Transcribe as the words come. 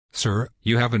Sir,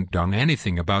 you haven't done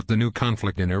anything about the new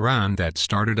conflict in Iran that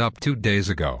started up 2 days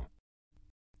ago.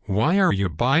 Why are you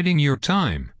biding your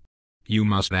time? You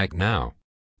must act now.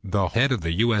 The head of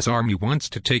the U.S. Army wants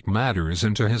to take matters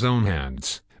into his own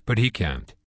hands, but he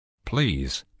can't.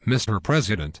 Please, Mr.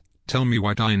 President, tell me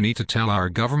what I need to tell our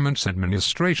government's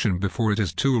administration before it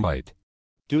is too late.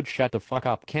 Dude, shut the fuck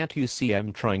up. Can't you see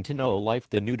I'm trying to know life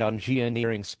the new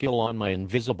Dungeoneering skill on my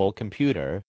invisible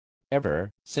computer?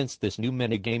 Ever since this new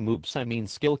minigame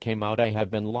skill came out, I have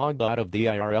been logged out of the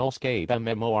IRLscape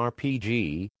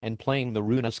MMORPG and playing the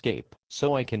Runescape,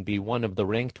 so I can be one of the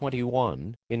rank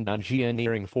 21 in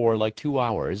Dungeoneering for like 2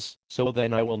 hours, so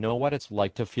then I will know what it's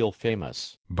like to feel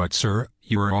famous. But sir,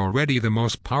 you are already the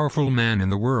most powerful man in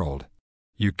the world.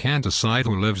 You can't decide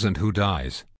who lives and who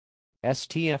dies.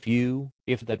 STFU,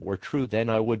 if that were true, then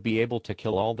I would be able to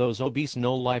kill all those obese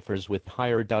no-lifers with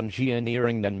higher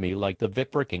Dungeoneering than me, like the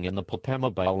Vipricking and the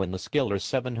Pulpemobile and the Skiller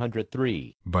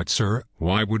 703. But sir,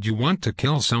 why would you want to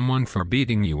kill someone for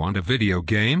beating you on a video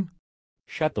game?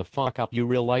 Shut the fuck up, you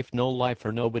real-life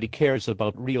no-lifer. Nobody cares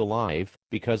about real life,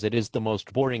 because it is the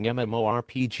most boring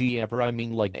MMORPG ever. I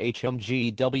mean, like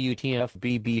HMG WTF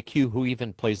BBQ, who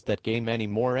even plays that game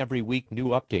anymore? Every week new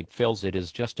update fails. It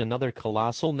is just another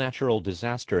colossal natural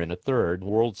disaster in a third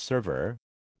world server.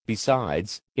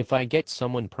 Besides, if I get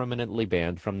someone permanently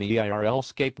banned from the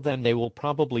IRLscape, then they will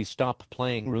probably stop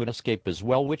playing Runescape as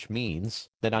well, which means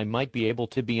that I might be able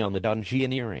to be on the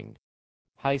Dungeoneering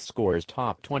High Scores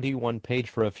Top 21 page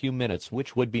for a few minutes,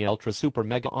 which would be ultra super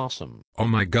mega awesome. Oh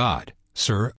my god,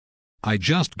 sir. I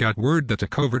just got word that a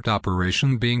covert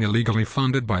operation being illegally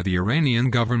funded by the Iranian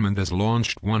government has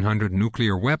launched 100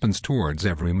 nuclear weapons towards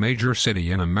every major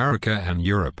city in America and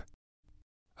Europe.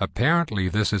 Apparently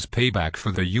this is payback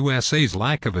for the USA's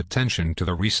lack of attention to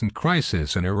the recent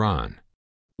crisis in Iran.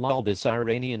 Lol, this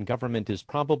Iranian government is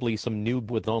probably some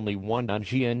noob with only one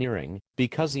Dungeoneering,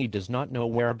 because he does not know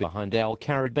where behind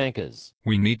Al-Qarad Bank is.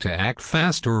 We need to act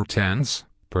fast or tense.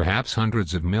 Perhaps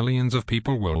hundreds of millions of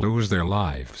people will lose their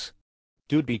lives.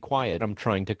 Dude, be quiet. I'm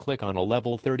trying to click on a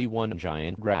level 31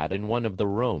 giant rat in one of the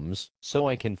rooms, so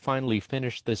I can finally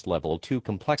finish this level 2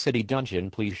 complexity dungeon.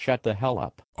 Please shut the hell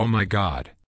up. Oh my god.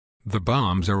 The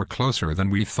bombs are closer than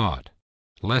we thought.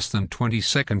 Less than 20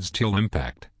 seconds till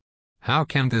impact. How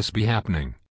can this be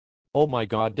happening? Oh my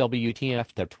god,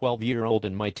 WTF, that 12-year-old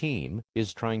in my team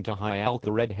is trying to high out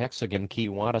the red hexagon key.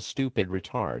 What a stupid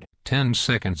retard. 10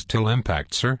 seconds till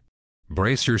impact, sir.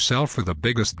 Brace yourself for the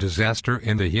biggest disaster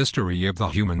in the history of the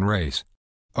human race.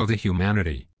 Of the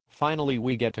humanity. Finally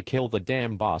we get to kill the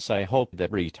damn boss. I hope that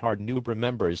retard noob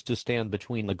remembers to stand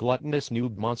between the gluttonous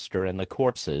noob monster and the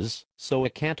corpses, so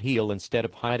it can't heal instead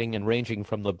of hiding and ranging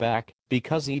from the back,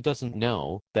 because he doesn't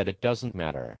know that it doesn't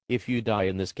matter if you die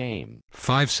in this game.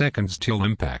 5 seconds till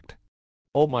impact.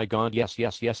 Oh my god, yes.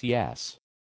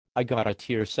 I got a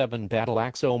tier 7 battle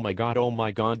axe. Oh my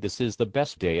god, this is the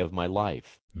best day of my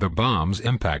life. The bombs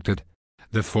impacted.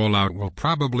 The fallout will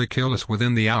probably kill us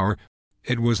within the hour.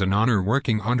 It was an honor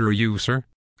working under you, sir.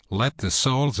 Let the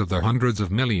souls of the hundreds of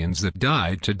millions that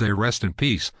died today rest in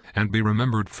peace and be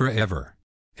remembered forever.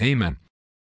 Amen.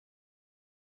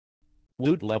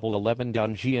 Woot, level 11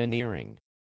 Dungeoneering.